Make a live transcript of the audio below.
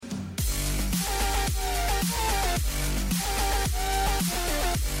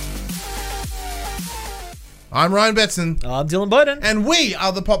I'm Ryan Betson. I'm Dylan Bowden. And we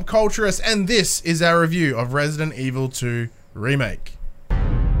are the Pop Culturists, and this is our review of Resident Evil 2 Remake.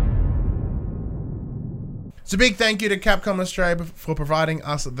 So big thank you to Capcom Australia for providing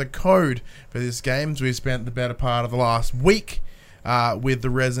us the code for this game. We've spent the better part of the last week with the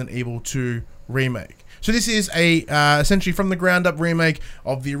Resident Evil 2 Remake. So this is a essentially from the ground up remake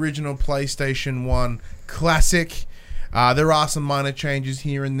of the original PlayStation 1 classic. There are some minor changes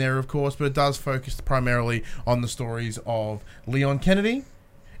here and there, of course, but it does focus primarily on the stories of Leon Kennedy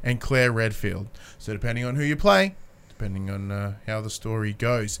and Claire Redfield. So depending on who you play, depending on how the story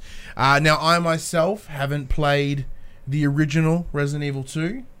goes. Now, I myself haven't played the original Resident Evil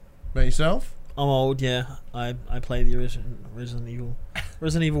 2. About yourself? I'm old, yeah. I played the Resident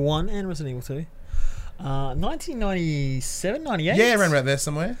Evil 1 and Resident Evil 2. 1997, 98? Yeah, around about there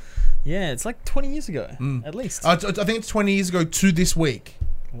somewhere. Yeah, it's like 20 years ago, at least. I think it's 20 years ago to this week.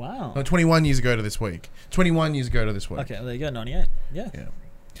 Wow. No, 21 years ago to this week. 21 years ago to this week. Okay, well, there you go, 98. Yeah.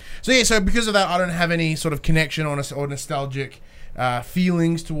 So because of that, I don't have any sort of connection or nostalgic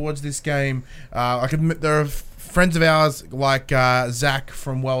feelings towards this game. There are friends of ours like Zach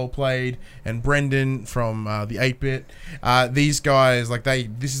from Well Played and Brendan from the 8-Bit. These guys,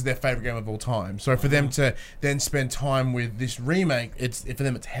 this is their favorite game of all time. So for them to then spend time with this remake, for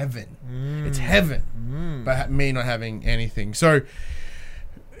them it's heaven. It's heaven. But me not having anything. So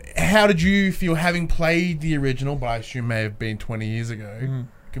how did you feel having played the original, but I assume may have been 20 years ago,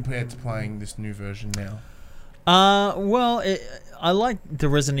 compared to playing this new version now? I like the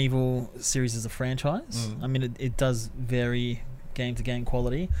Resident Evil series as a franchise. I mean, it does vary game to game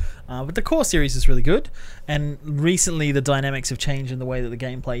quality, but the core series is really good. And recently, the dynamics have changed in the way that the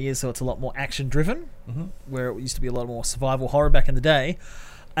gameplay is, so it's a lot more action driven, where it used to be a lot more survival horror back in the day.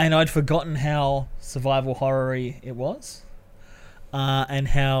 And I'd forgotten how survival horror-y it was, and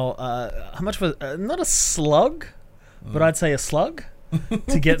how much of a not a slug, but I'd say a slug.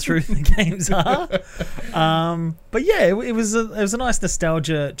 To get through the games are, but yeah, it was a nice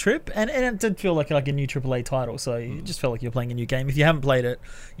nostalgia trip, and it did feel like a new AAA title. So it just felt like you're playing a new game. If you haven't played it,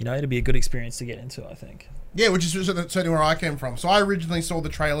 it'd be a good experience to get into, I think. Yeah, which is certainly where I came from. So I originally saw the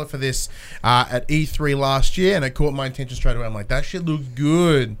trailer for this at E3 last year, and it caught my attention straight away. I'm like, that shit looks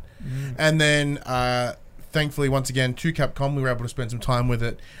good, and then thankfully, once again, to Capcom, we were able to spend some time with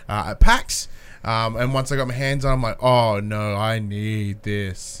it at PAX. And once I got my hands on it, I'm like, oh no, I need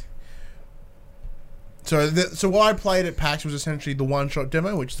this. So what I played at PAX was essentially the one-shot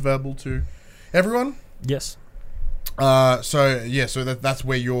demo, which is available to everyone. Yes. So that's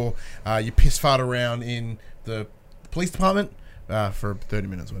where you piss fart around in the police department for 30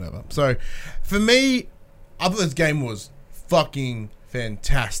 minutes or whatever. So for me, I thought this game was fucking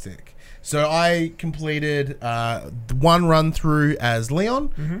fantastic. So I completed one run through as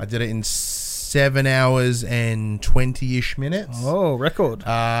Leon. I did it in 7 hours and 20-ish minutes. Oh, record.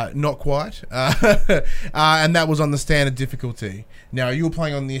 Not quite. And that was on the standard difficulty. Now, you were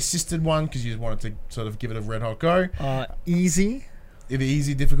playing on the assisted one because you just wanted to sort of give it a red hot go. Easy. The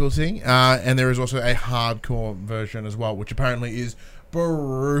easy difficulty. And there is also a hardcore version as well, which apparently is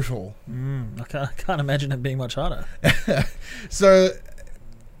brutal. I can't imagine it being much harder. So...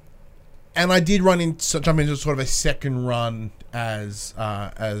 And I did jump into sort of a second run as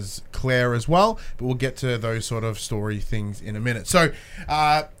Claire as well, but we'll get to those sort of story things in a minute. So,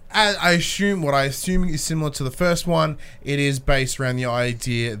 I assume is similar to the first one. It is based around the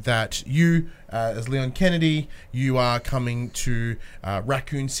idea that you, as Leon Kennedy, you are coming to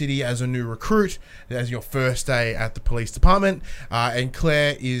Raccoon City as a new recruit, as your first day at the police department, and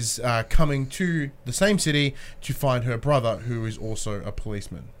Claire is coming to the same city to find her brother, who is also a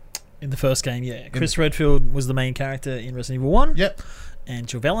policeman. In the first game, yeah. Chris Redfield was the main character in Resident Evil 1. Yep. And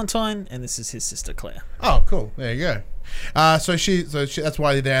Jill Valentine, and this is his sister Claire. Oh, cool. There you go. So that's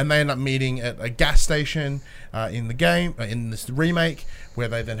why they're there, and they end up meeting at a gas station in the game, in this remake, where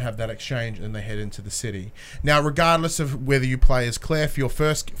they then have that exchange and they head into the city. Now, regardless of whether you play as Claire for your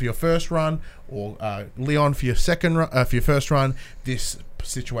first run or Leon for your first run, this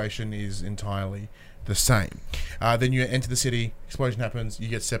situation is entirely the same. Then you enter the city, explosion happens, you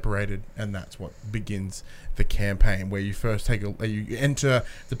get separated, and that's what begins the campaign, where you first you enter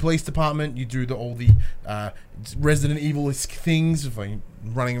the police department, you do all the Resident Evil-esque things of like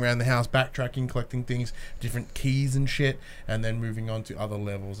running around the house, backtracking, collecting things, different keys and shit, and then moving on to other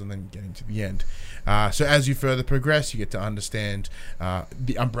levels and then getting to the end. So as you further progress, you get to understand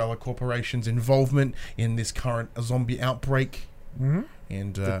the Umbrella Corporation's involvement in this current zombie outbreak.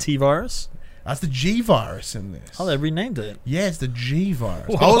 And the T-virus? That's the G-virus in this. Oh, they renamed it. Yeah, it's the G-virus.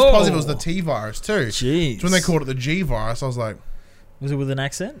 Whoa. I was positive it was the T-virus too. Jeez. So when they called it the G-virus, I was like... Was it with an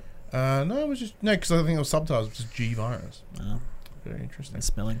accent? No, it was just no, because I think it was subtitles, which is G virus. Oh, Very interesting. the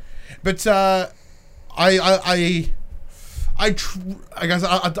spelling. But I guess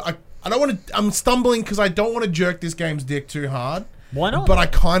I don't want to. I'm stumbling because I don't want to jerk this game's dick too hard. Why not? But I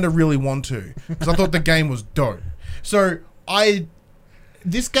kind of really want to because I thought the game was dope. So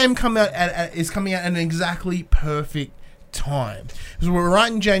this game is coming out at an exactly perfect time. So we're right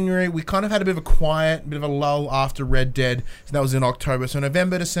in January. We kind of had a bit of a quiet, bit of a lull after Red Dead. So that was in October. So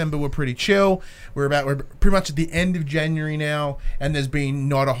November, December were pretty chill. We're pretty much at the end of January now, and there's been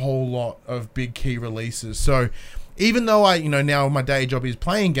not a whole lot of big key releases. So even though now my day job is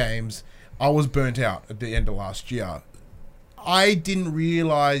playing games, I was burnt out at the end of last year. I didn't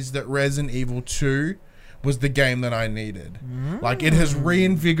realize that Resident Evil 2 was the game that I needed. Like, it has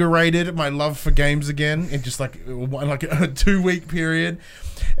reinvigorated my love for games again in just like a 2-week period.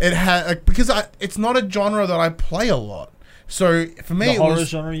 It had because it's not a genre that I play a lot. So for me, the horror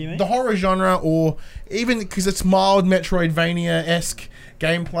genre, you mean? The horror genre, or even because it's mild Metroidvania-esque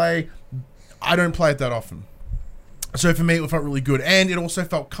gameplay, I don't play it that often. So for me, it felt really good. And it also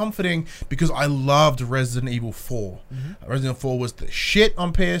felt comforting because I loved Resident Evil 4. Resident Evil 4 was the shit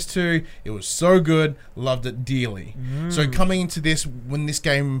on PS2. It was so good. Loved it dearly. So coming into this, when this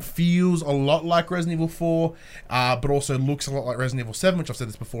game feels a lot like Resident Evil 4, but also looks a lot like Resident Evil 7, which I've said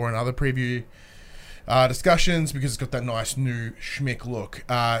this before in other preview discussions, because it's got that nice new schmick look.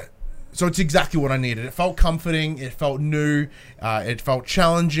 So it's exactly what I needed. It felt comforting. It felt new. It felt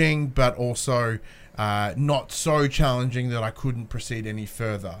challenging, but also not so challenging that I couldn't proceed any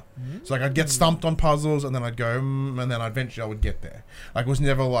further. So like I'd get stumped on puzzles, and then I'd go, and then eventually I would get there. Like it was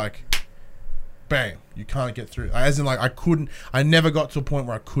never like, bang, you can't get through. As in like I never got to a point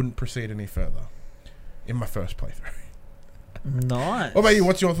where I couldn't proceed any further in my first playthrough. Nice. What about you?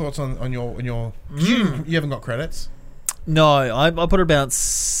 What's your thoughts on your you haven't got credits? No, I put about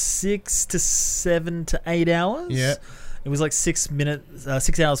 6 to 7 to 8 hours. Yeah. It was like 6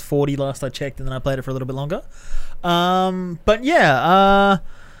 hours 40 last I checked, and then I played it for a little bit longer. But yeah,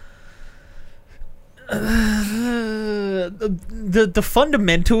 the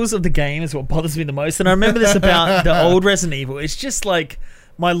fundamentals of the game is what bothers me the most. And I remember this about the old Resident Evil. It's just like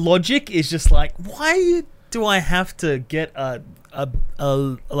my logic is just like, why do I have to get a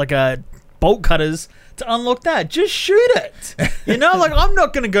bolt cutters to unlock that? Just shoot it. Like I'm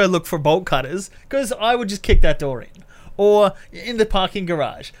not gonna go look for bolt cutters because I would just kick that door in. Or in the parking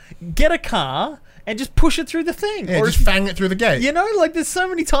garage, get a car and just push it through the thing. Yeah, or just fang it through the gate. Like there's so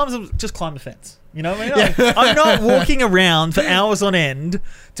many times I've just climb the fence. You know what I mean? Like, I'm not walking around for hours on end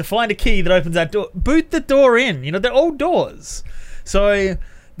to find a key that opens that door. Boot the door in. They're old doors. So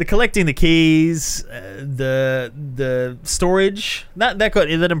the collecting the keys, the storage,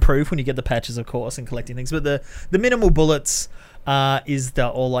 that improved when you get the patches, of course, and collecting things. But the minimal bullets is the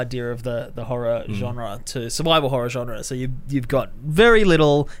whole idea of the horror genre, to survival horror genre. So you've got very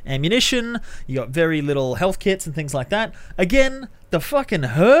little ammunition, you got very little health kits and things like that. Again, the fucking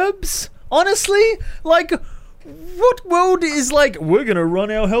herbs, honestly, like what world is like, we're gonna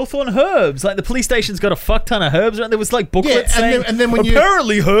run our health on herbs? Like the police station's got a fuck ton of herbs, right? There was like booklets saying, and then when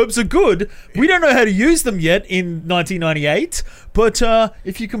apparently herbs are good. We don't know how to use them yet in 1998, but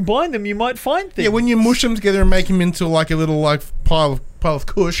if you combine them, you might find things. Yeah, when you mush them together and make them into like a little like pile of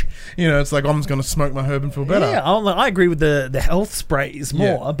kush, it's like I'm just gonna smoke my herb and feel better. Yeah, I agree with the health sprays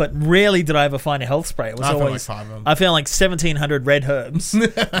more, but rarely did I ever find a health spray. It was always found like 5 of them. I found like 1,700 red herbs,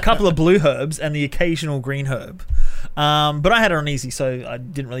 a couple of blue herbs, and the occasional green herb. But I had it on easy, so I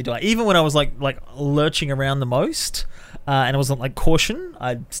didn't really die. Even when I was like lurching around the most, and it was on like caution,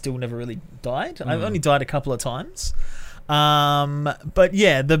 I still never really died. I only died a couple of times. But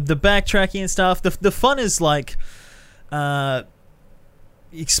yeah, the backtracking and stuff. The fun is like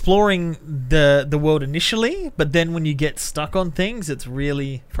exploring the world initially, but then when you get stuck on things, it's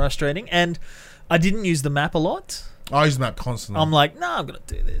really frustrating. And I didn't use the map a lot. I use the map constantly. I'm like, I'm gonna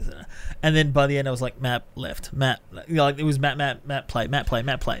do this, and then by the end I was like, map left, map, like it was map play.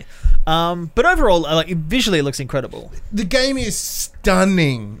 But overall, like visually, it looks incredible. The game is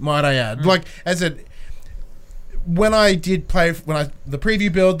stunning, might I add. Like as a when I did play, the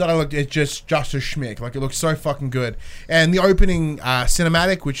preview build that I looked at, just a schmick. Like it looks so fucking good. And the opening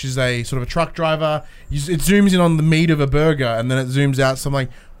cinematic, which is a sort of a truck driver, it zooms in on the meat of a burger, and then it zooms out. So I'm like,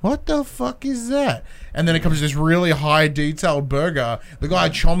 what the fuck is that? And then it comes to this really high detailed burger. The guy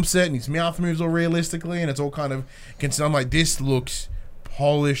chomps it, and his mouth moves all realistically, and it's all kind of. I'm like, this looks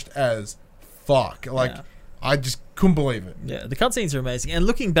polished as fuck. Like I just couldn't believe it. Yeah, the cutscenes are amazing. And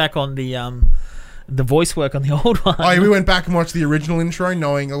looking back on the the voice work on the old one. Oh, yeah, we went back and watched the original intro,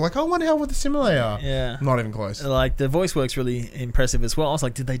 knowing like, I wonder how similar they are. Yeah. Not even close. Like the voice work's really impressive as well. I was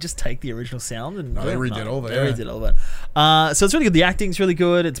like, did they just take the original sound and No, they redid all that. They redid all that. So it's really good. The acting's really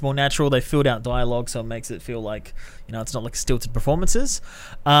good. It's more natural. They filled out dialogue, so it makes it feel like, you know, it's not like stilted performances.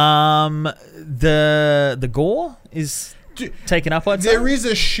 The gore is taken up. I'd say there is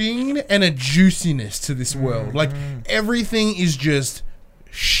a sheen and a juiciness to this world. Like everything is just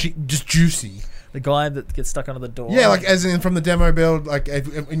juicy. The guy that gets stuck under the door. Yeah, like as in from the demo build, like if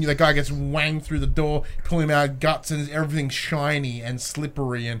the guy gets wanged through the door, pull him out, guts, and everything's shiny and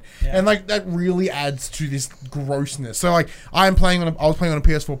slippery, and like that really adds to this grossness. So like I was playing on a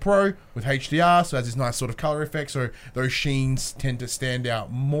PS4 Pro with HDR, so it has this nice sort of color effect. So those sheens tend to stand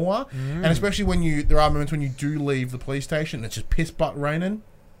out more, and especially when there are moments when you do leave the police station, and it's just piss butt raining.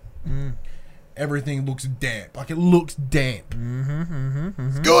 Everything looks damp. Like it looks damp.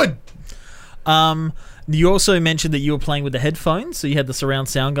 It's good. You also mentioned that you were playing with the headphones, so you had the surround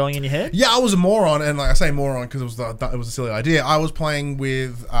sound going in your head. Yeah, I was a moron, and like I say moron because it was a silly idea. I was playing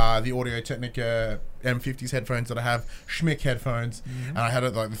with the Audio-Technica M50s headphones that I have, Schmick headphones, and I had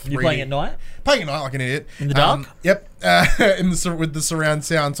it like the 3D. You're playing at night? Playing at night like an idiot. In the dark? Yep. With the surround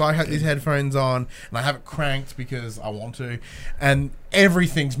sound. So I had these headphones on, and I have it cranked because I want to, and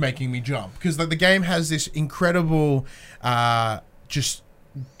everything's making me jump because like the game has this incredible,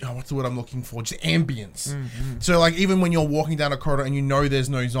 what's the word I'm looking for? Just ambience. So like even when you're walking down a corridor and you know there's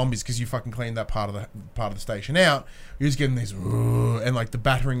no zombies because you fucking cleaned that part of the station out, you're just getting this and like the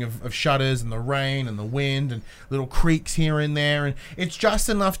battering of shutters and the rain and the wind and little creaks here and there, and it's just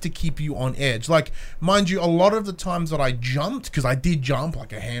enough to keep you on edge. Like mind you, a lot of the times that I jumped, because I did jump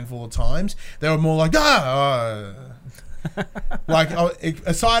like a handful of times, they were more like like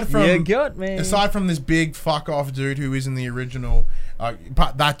aside from You got me. aside from this big fuck off dude who is in the original,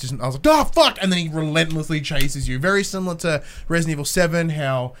 but that just I was like, oh fuck, and then he relentlessly chases you. Very similar to Resident Evil 7,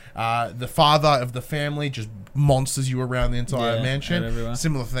 how the father of the family just monsters you around the entire mansion.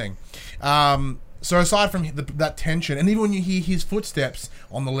 Similar thing. So aside from that tension, and even when you hear his footsteps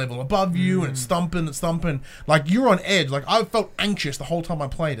on the level above you, and it's thumping, like you're on edge. Like I felt anxious the whole time I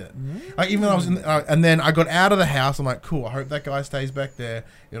played it. Like even though I was in, and then I got out of the house. I'm like, cool. I hope that guy stays back there.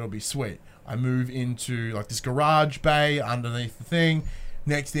 It'll be sweet. I move into like this garage bay underneath the thing.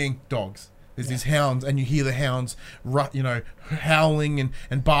 Next thing, dogs. There's these hounds, and you hear the hounds, howling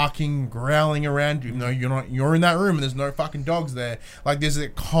and barking, growling around. Even though you're in that room and there's no fucking dogs there. Like there's a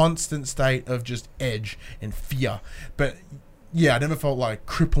constant state of just edge and fear. But yeah, I never felt like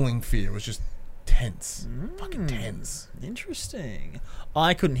crippling fear. It was just tense, fucking tense. Interesting.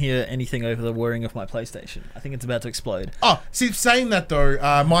 I couldn't hear anything over the whirring of my PlayStation. I think it's about to explode. Oh, see, saying that though,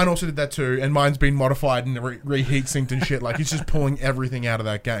 mine also did that too, and mine's been modified and reheat synced and shit. Like it's just pulling everything out of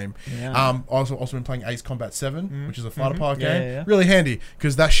that game. Yeah. Also been playing Ace Combat 7, which is a fighter pilot game. Yeah. Really handy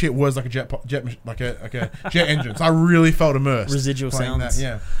because that shit was like a jet engine. So I really felt immersed. Residual sounds.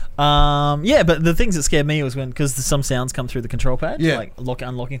 That, yeah. But the things that scared me was because some sounds come through the control pad, like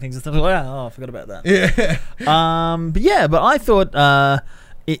unlocking things and stuff. Like, I forgot about that. Yeah. But I thought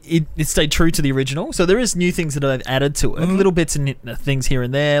it stayed true to the original. So there is new things that I've added to it. Little bits and things here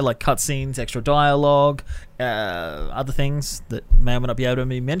and there, like cutscenes, extra dialogue, other things that may or may not be able to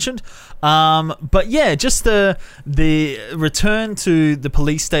be mentioned. But yeah, just the return to the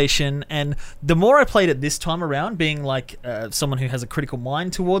police station, and the more I played it this time around, being like someone who has a critical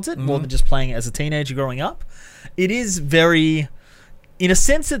mind towards it, more than just playing it as a teenager growing up, it is very, in a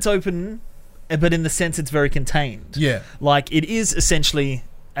sense, it's open, but in the sense it's very contained. Yeah. Like it is essentially,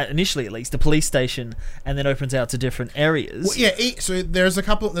 initially at least, a police station, and then opens out to different areas. Well, yeah, so there's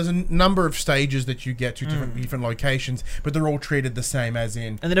a number of stages that you get to different locations, but they're all treated the same as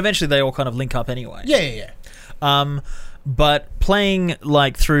in. And then eventually they all kind of link up anyway. Yeah. But playing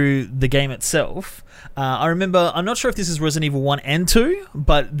like through the game itself, I remember, I'm not sure if this is Resident Evil 1 and 2,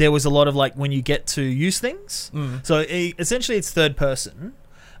 but there was a lot of like when you get to use things. So essentially it's third person.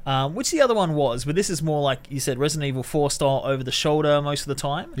 Which the other one was, but this is more like you said, Resident Evil 4 style, over the shoulder most of the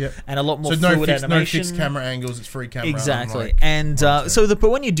time, and a lot more fluid animation. No fixed camera angles; it's free camera. Exactly, but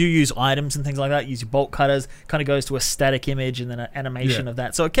when you do use items and things like that, use your bolt cutters, kind of goes to a static image and then an animation of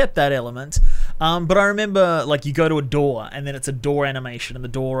that. So it kept that element. But I remember like you go to a door and then it's a door animation and the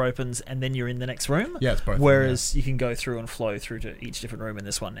door opens and then you're in the next room. Yeah, it's both. Whereas you can go through and flow through to each different room in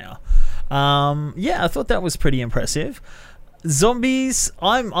this one now. I thought that was pretty impressive. Zombies,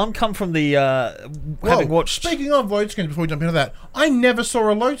 I'm come from the having watched. Speaking of load screens, before we jump into that, I never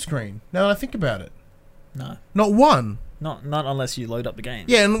saw a load screen. Now that I think about it, no, not one. Not unless you load up the game.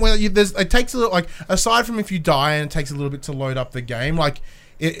 Yeah, and well, it takes a little, like, aside from if you die and it takes a little bit to load up the game, like,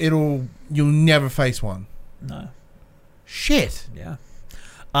 you'll never face one. No. Shit. Yeah.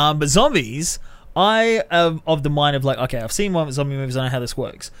 But zombies, I am of the mind of like, okay, I've seen one zombie movies, I know how this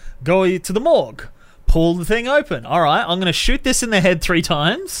works. Go to the morgue, pull the thing open. All right, I'm going to shoot this in the head 3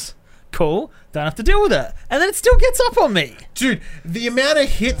 times. Cool. Don't have to deal with it. And then it still gets up on me. Dude, the amount of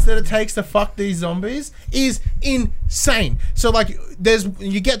hits that it takes to fuck these zombies is insane. So, like,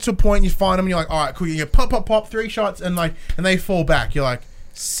 you get to a point, you find them, and you're like, all right, cool. You get pop, 3 shots, and they fall back. You're like,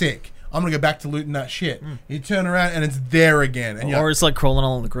 sick. I'm going to go back to looting that shit. You turn around, and it's there again. And or it's like crawling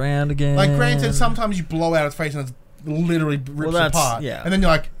along the ground again. Like, granted, sometimes you blow out its face, and it's literally rips apart. Yeah. And then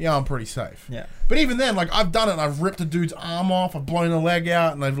you're like, yeah, I'm pretty safe. Yeah. But even then, like, I've done it, and I've ripped a dude's arm off, I've blown a leg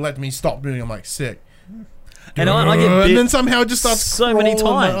out, and they've let me stop doing it. I'm like, sick. And I get bit and then somehow it just starts so many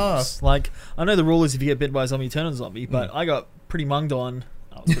crawling my times. ass. Like, I know the rule is if you get bit by a zombie, you turn into a zombie, but I got pretty munged on.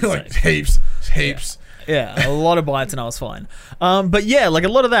 I was pretty like, safe. heaps. Yeah, a lot of bites and I was fine. But yeah, like a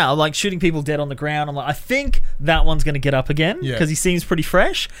lot of that, like shooting people dead on the ground. I'm like, I think that one's going to get up again because he seems pretty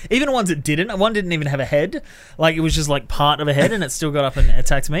fresh. Even the ones that didn't, one didn't even have a head. Like it was just like part of a head and it still got up and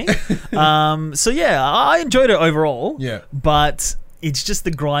attacked me. So yeah, I enjoyed it overall. Yeah. But it's just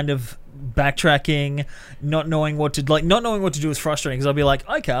the grind of backtracking, not knowing what to do is frustrating because I'll be like,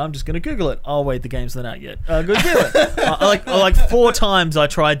 okay, I'm just going to Google it. Oh wait, the game's not out yet. Go do it. like 4 times I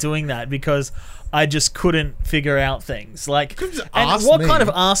tried doing that because I just couldn't figure out things. Like, and what kind of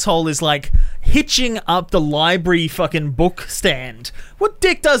asshole is like hitching up the library fucking book stand? What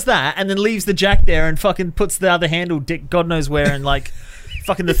dick does that and then leaves the jack there and fucking puts the other handle dick God knows where in like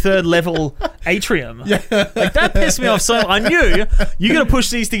fucking the 3rd level atrium? Yeah. Like that pissed me off so much. I knew you're gonna push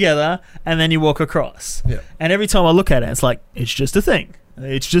these together and then you walk across. Yeah. And every time I look at it, it's like it's just a thing.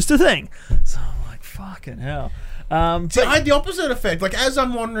 It's just a thing. So I'm like, fucking hell. See, I had the opposite effect. Like, as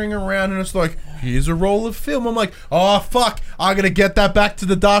I'm wandering around and it's like, here's a roll of film. I'm like, oh, fuck. I gotta get that back to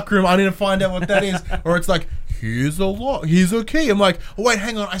the dark room. I need to find out what that is. Or it's like, here's a lock. Here's a key. I'm like, oh, wait,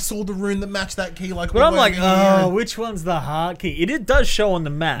 hang on. I saw the rune that matched that key. Like, but I'm like, oh, which one's the heart key? It does show on the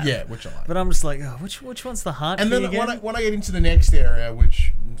map. Yeah, which I like. But I'm just like, oh, which one's the heart key again? And then when I get into the next area,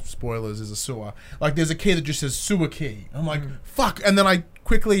 which, spoilers, is a sewer, like, there's a key that just says sewer key. I'm like, fuck. And then I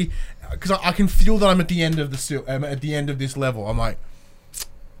quickly, because I can feel that I'm at the end of at the end of this level. I'm like,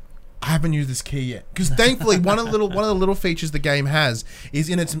 I haven't used this key yet. Because thankfully, one of the little features the game has is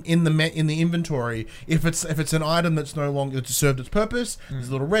in the inventory. If it's an item that's no longer served its purpose, there's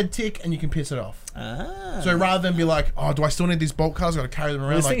a little red tick, and you can piss it off. So rather than be like, oh, do I still need these bolt cards? I got to carry them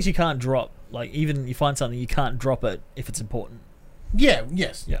around. There's things you can't drop. Like even you find something, you can't drop it if it's important. Yeah.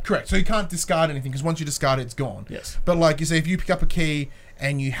 Yes. Yeah. Correct. So you can't discard anything because once you discard it, it's gone. Yes. But like you say, if you pick up a key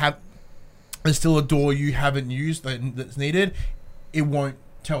and there's still a door you haven't used that's needed, it won't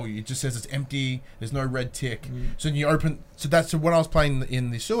tell you. It just says it's empty. There's no red tick. So you open. So when I was playing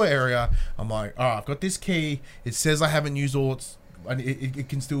in the sewer area, I'm like, oh, I've got this key. It says I haven't used all its. And it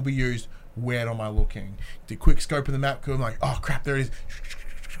can still be used. Where am I looking? The quick scope of the map. I'm like, oh crap, there it is.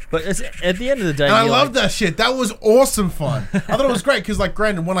 But at the end of the day, and I loved that shit. That was awesome fun. I thought it was great because, like,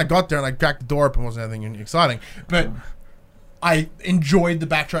 granted, when I got there and I cracked the door open, it wasn't anything exciting, but I enjoyed the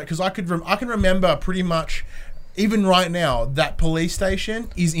backtrack because I can remember pretty much, even right now, that police station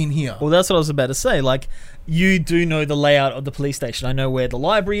is in here. Well, that's what I was about to say. Like, you do know the layout of the police station. I know where the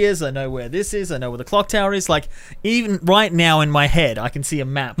library is. I know where this is. I know where the clock tower is. Like, even right now in my head, I can see a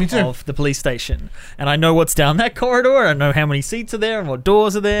map of the police station. And I know what's down that corridor. I know how many seats are there and what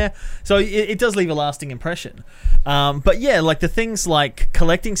doors are there. So it does leave a lasting impression. But yeah, like the things like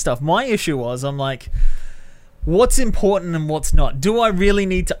collecting stuff. My issue was, I'm like, what's important and what's not? Do I really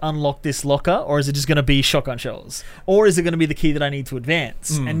need to unlock this locker, or is it just going to be shotgun shells? Or is it going to be the key that I need to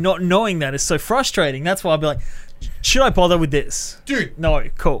advance? And not knowing that is so frustrating. That's why I'll be like, should I bother with this? Dude. No,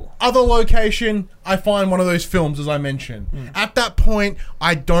 cool. Other location, I find one of those films, as I mentioned. At that point,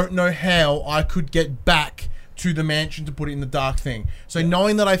 I don't know how I could get back to the mansion to put it in the dark thing. So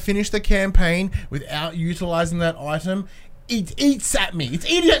knowing that I finished the campaign without utilizing that item, it eats at me. It's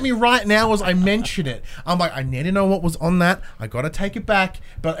eating at me right now as I mention it. I'm like, I need to know what was on that. I gotta take it back.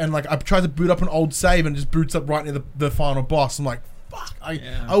 And like, I tried to boot up an old save and it just boots up right near the final boss. I'm like, fuck,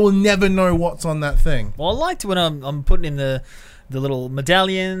 I will never know what's on that thing. Well, I liked when I'm putting in the little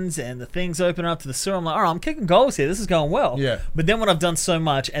medallions and the things open up to the sewer. I'm like, all right, I'm kicking goals here. This is going well. Yeah. But then when I've done so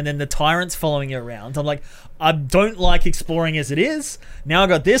much and then the tyrant's following you around, I'm like, I don't like exploring as it is. Now I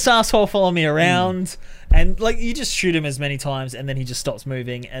got this asshole following me around. And like you just shoot him as many times, and then he just stops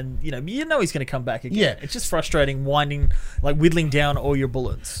moving, and you know he's going to come back again. Yeah. It's just frustrating, whittling down all your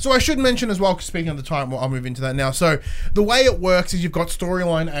bullets. So I should mention as well, 'cause speaking of the time, I'll move into that now. So the way it works is you've got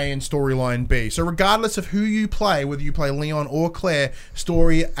storyline A and storyline B. So regardless of who you play, whether you play Leon or Claire,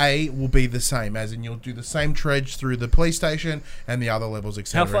 story A will be the same, as in you'll do the same trudge through the police station and the other levels,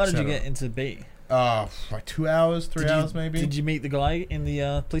 etc. How far did you get into B? Like 2 hours, 3 hours maybe. Did you meet the guy in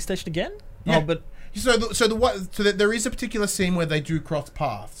the police station again? Yeah. Oh, but So there is a particular scene where they do cross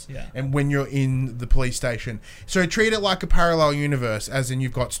paths, Yeah. and when you're in the police station, so treat it like a parallel universe, as in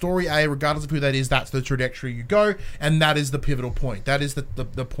you've got story A, regardless of who that is, that's the trajectory you go, and that is the pivotal point. That is the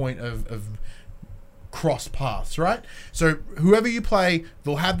point of cross paths, right? So whoever you play,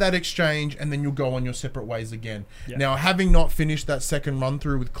 they'll have that exchange, and then you'll go on your separate ways again. Yeah. Now, having not finished that second run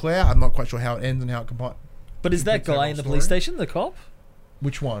through with Claire, I'm not quite sure how it ends and how it combines. But is that guy in the police station the cop?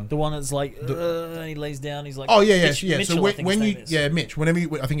 Which one? The one that's like, and he lays down. He's like, Oh yeah. Mitchell, So I think his name is. Mitch. Whenever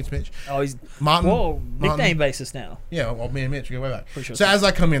I think it's Mitch. Oh, he's Martin. whoa, nickname Martin. basis now. Yeah, well, me and Mitch go way back. Pretty sure So it's as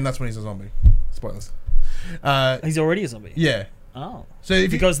I come in, that's when he's a zombie. Spoilers. He's already a zombie. Yeah. Oh, So if you,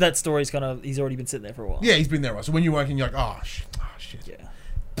 because that story's he's already been sitting there for a while. yeah, he's been there, right? So when you work in, you're like, oh shit, Yeah.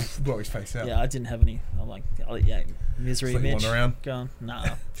 blow his face out. Yeah, I didn't have any. I'm like, oh, yeah, misery, So you Mitch. wander around? Go on. Nah,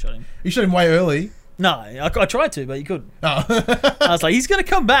 shot him. You shot him way early. No, I tried to, but you couldn't. Oh. I was like, he's going to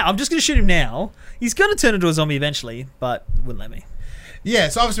come back. I'm just going to shoot him now. He's going to turn into a zombie eventually, but wouldn't let me. Yeah,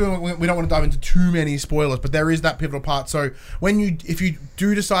 so obviously we don't want to dive into too many spoilers, but there is that pivotal part. So if you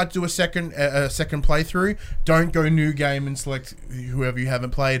do decide to do a second playthrough, don't go new game and select whoever you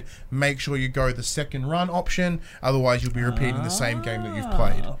haven't played. Make sure you go the second run option. Otherwise, you'll be repeating the same game that you've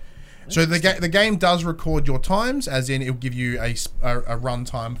played. So the game does record your times, as in it'll give you a run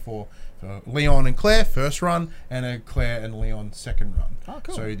time for Leon and Claire first run, and a Claire and Leon second run. Oh,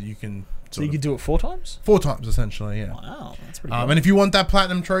 cool. So you can. So you could do it 4 times? 4 times essentially, yeah. Wow, that's pretty cool. And if you want that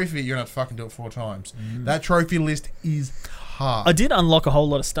platinum trophy, you're gonna have to fucking do it 4 times. That trophy list is hard. I did unlock a whole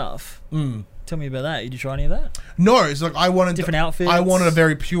lot of stuff. Mm. Tell me about that. Did you try any of that? No, it's like I wanted Different outfits? I wanted a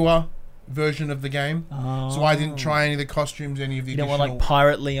very pure version of the game, Oh. so I didn't try any of the costumes, any of the. You don't additional... want like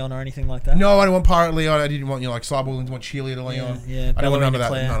Pirate Leon or anything like that? No, I didn't want Pirate Leon. I didn't want like Cyborg. I didn't want Cheerleader Leon. Yeah, I don't want none Ballerina of that.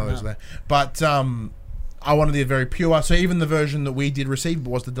 Claire, None of those no. there. But I wanted the very pure. So even the version that we did receive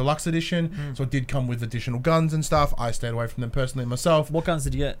was the deluxe edition. So it did come with additional guns and stuff. I stayed away from them personally myself. What guns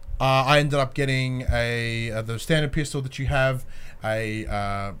did you get? I ended up getting the standard pistol that you have,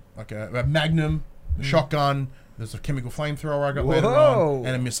 a Magnum, a shotgun. There's a chemical flamethrower I got later on,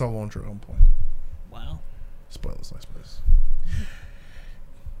 and a missile launcher at one point. Wow. Spoilers, I suppose.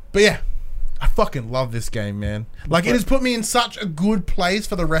 But yeah, I fucking love this game, man. Like, it has put me in such a good place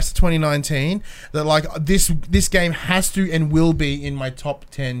for the rest of 2019 that, like, this game has to and will be in my top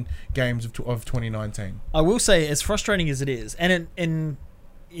 10 games of 2019. I will say, as frustrating as it is, and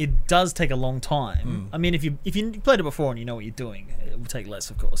it does take a long time. I mean, if you played it before and you know what you're doing, it will take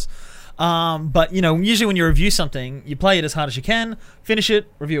less, of course. But, you know, usually when you review something, you play it as hard as you can, finish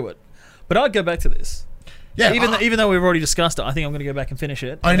it, review it. But I'd go back to this. Yeah, Even though we've already discussed it, I think I'm going to go back and finish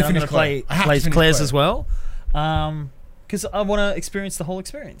it. I need to I'm finish going Claire. I have to play to finish Claire's Claire. as well. Because I want to experience the whole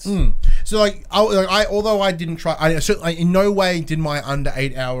experience. So, like, although I didn't try, I certainly in no way did my under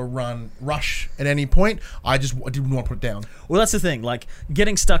 8 hour run rush at any point. I didn't want to put it down. Well, that's the thing. Like,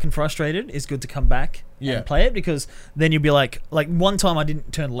 getting stuck and frustrated is good to come back and play it, because then you'll be like one time I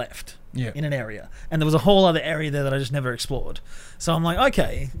didn't turn left in an area, and there was a whole other area there that I just never explored. So I'm like,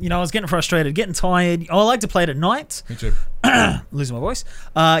 okay, you know, I was getting frustrated, getting tired. I like to play it at night. Me too. Losing my voice.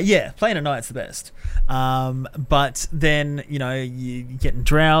 Yeah, playing at night's the best. But then, you know, you're getting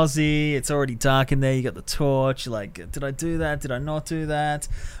drowsy. It's already dark in there. You got the torch. You're like, did I do that? Did I not do that?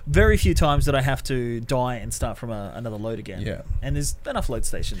 Very few times that I have to die and start from another load again. Yeah. And there's enough load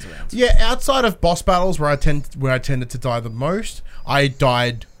stations around. Yeah, outside of boss battles where I tended to die the most, I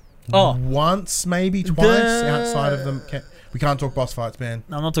died once, maybe twice. Outside of them, we can't talk boss fights, man.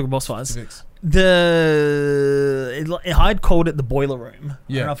 No, I'm not talking boss fights. Specifics. I'd called it the boiler room. I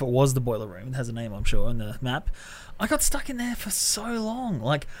Yeah. don't know if it was the boiler room. It has a name, I'm sure, on the map. I got stuck in there for so long.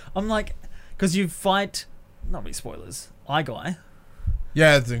 Like, I'm like, because you fight, not really spoilers, Eye Guy.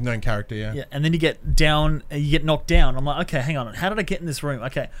 Yeah, it's a known character, yeah. Yeah, and then you get knocked down. I'm like, okay, hang on. How did I get in this room?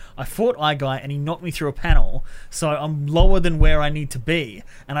 Okay, I fought Eye Guy and he knocked me through a panel, so I'm lower than where I need to be.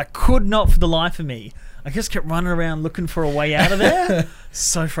 And I could not for the life of me. I just kept running around looking for a way out of there.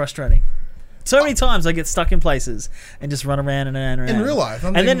 So frustrating. So many times I get stuck in places and just run around and around. In real life.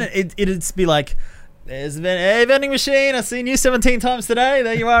 And then it'd be like, there's a vending machine. I've seen you 17 times today.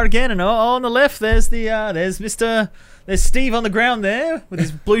 There you are again. And on the left, there's Steve on the ground there with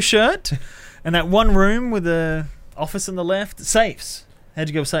his blue shirt. And that one room with the office on the left, safes. How'd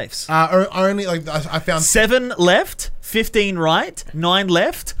you go with safes? Only like I found 7 left, 15 right, 9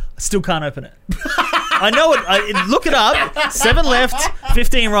 left. Still can't open it. I know it. Look it up. 7 left,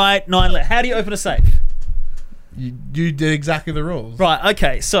 15 right, 9 left. How do you open a safe? you did exactly the rules. Right.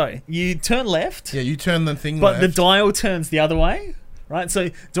 Okay. So you turn left. Yeah, you turn the thing But left. the dial turns the other way, right? So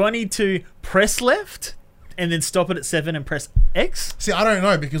do I need to press left and then stop it at 7 and press X? See, I don't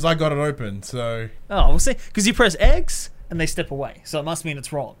know because I got it open, so... Oh, we'll see. Because you press X and they step away. So it must mean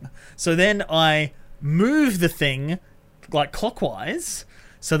it's wrong. So then I move the thing like clockwise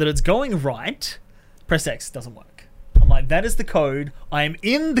so that it's going right. Press X. Doesn't work. I'm like, that is the code. I am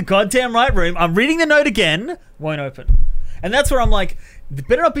in the goddamn right room. I'm reading the note again. Won't open. And that's where I'm like, it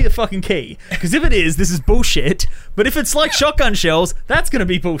better not be the fucking key. Because if it is, this is bullshit. But if it's like shotgun shells, that's going to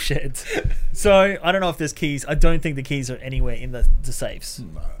be bullshit. So I don't know if there's keys. I don't think the keys are anywhere in the safes.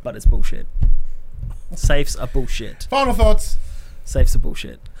 No. But it's bullshit. Safes are bullshit. Final thoughts. Safes are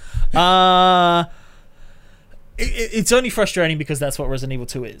bullshit. It's only frustrating because that's what Resident Evil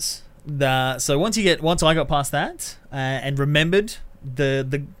 2 is. So once I got past that and remembered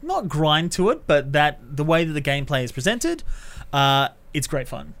the not grind to it, but the way that the gameplay is presented, it's great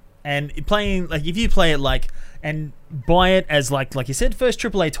fun. And playing, like, if you play it and buy it as like you said, first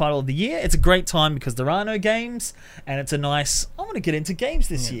AAA title of the year, it's a great time because there are no games, and it's a nice, I want to get into games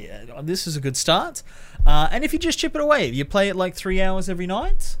this year. This is a good start. And if you just chip it away, if you play it like 3 hours every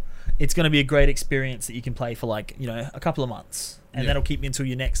night, it's going to be a great experience that you can play for a couple of months, and that'll keep you until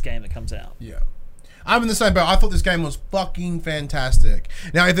your next game that comes out. Yeah. I'm in the same boat. I thought this game was fucking fantastic.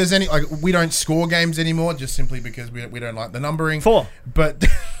 Now, if there's any, we don't score games anymore just simply because we don't like the numbering. 4. But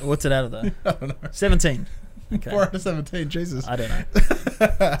What's it out of though? I don't know. 17. Okay. 4 out of 17. Jesus. I don't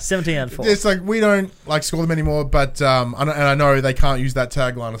know. 17 out of 4. It's like we don't score them anymore, but I know they can't use that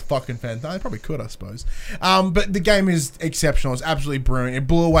tagline. It's fucking fantastic. They probably could, I suppose. But the game is exceptional. It's absolutely brilliant. It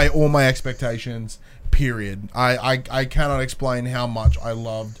blew away all my expectations. Period. I cannot explain how much I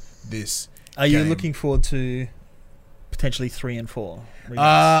loved this. Are you game. looking forward to potentially 3 and 4?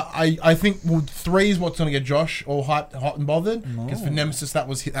 I think 3 is what's going to get Josh all hot and bothered because for Nemesis that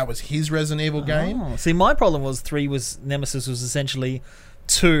was his Resident Evil game. Oh. See, my problem was Nemesis was essentially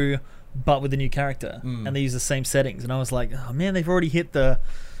 2, but with a new character, and they use the same settings, and I was like, oh man, they've already hit the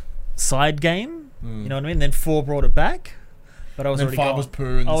side game. You know what I mean? Then 4 brought it back, but I was already 5 gone. was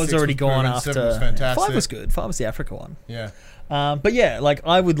poo, and I was 6 already was poo, gone and after 7 was fantastic. 5 was good. 5 was the Africa one. Yeah. But yeah,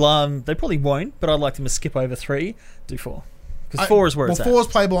 I would love. They probably won't, but I'd like them to skip over 3, do 4, because 4 is where it's at. 4 is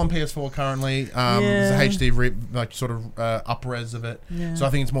playable on PS4 currently. There's a HD up-res of it, so I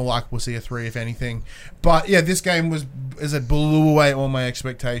think it's more likely we'll see a 3 if anything. But yeah, this game it blew away all my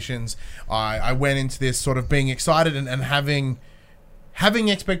expectations. I went into this sort of being excited and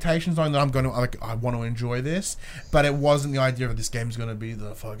having expectations knowing that I'm going to I want to enjoy this, but it wasn't the idea of this game's going to be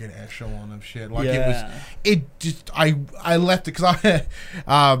the fucking echelon of shit. I left it because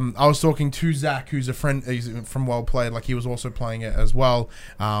I was talking to Zach, who's a friend, he's from Well Played, he was also playing it as well,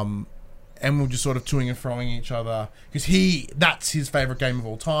 and we were just sort of toing and froing each other because that's his favorite game of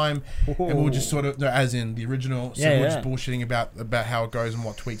all time. Ooh. And we were just sort of, as in the original, so we're just bullshitting about how it goes and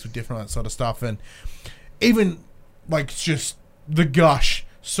what tweaks were different, that sort of stuff, and even just the gush,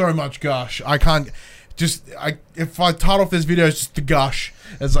 so much gush. I can't if I title off this video, it's just the gush.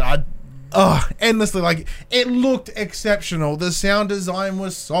 It's endlessly. It looked exceptional. The sound design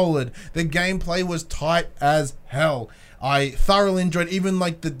was solid. The gameplay was tight as hell. I thoroughly enjoyed even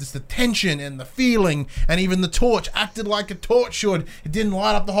the tension and the feeling, and even the torch acted like a torch should. It didn't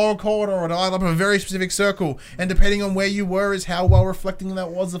light up the whole corridor, it lighted up a very specific circle, and depending on where you were is how well reflecting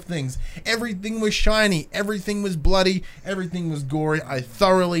that was of things. Everything was shiny, everything was bloody, everything was gory. I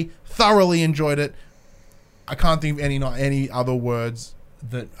thoroughly enjoyed it. I can't think of any other words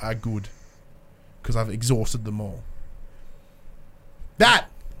that are good because I've exhausted them all. That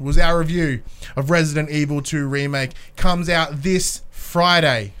was our review of Resident Evil 2 Remake. Comes out this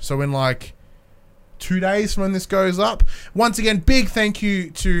Friday, so in 2 days from when this goes up. Once again, big thank you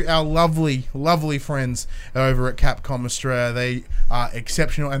to our lovely friends over at Capcom Australia. They are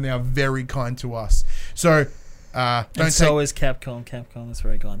exceptional and they are very kind to us. So so is Capcom. Capcom is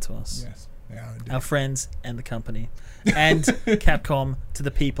very kind to us. Yes, they are indeed. Our friends and the company. And Capcom to the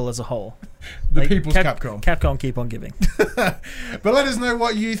people as a whole. The people's Capcom. Capcom keep on giving. But let us know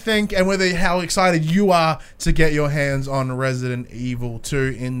what you think and how excited you are to get your hands on Resident Evil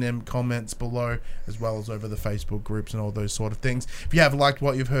 2 in them comments below, as well as over the Facebook groups and all those sort of things. If you have liked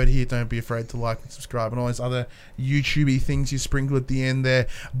what you've heard here, don't be afraid to like and subscribe and all those other YouTubey things you sprinkle at the end there.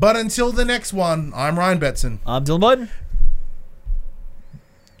 But until the next one, I'm Ryan Betson. I'm Dylan Bowden.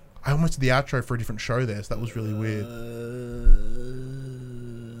 I almost did the outro for a different show there, so that was really weird.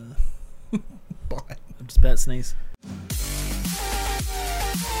 Bye. I'm just about to sneeze.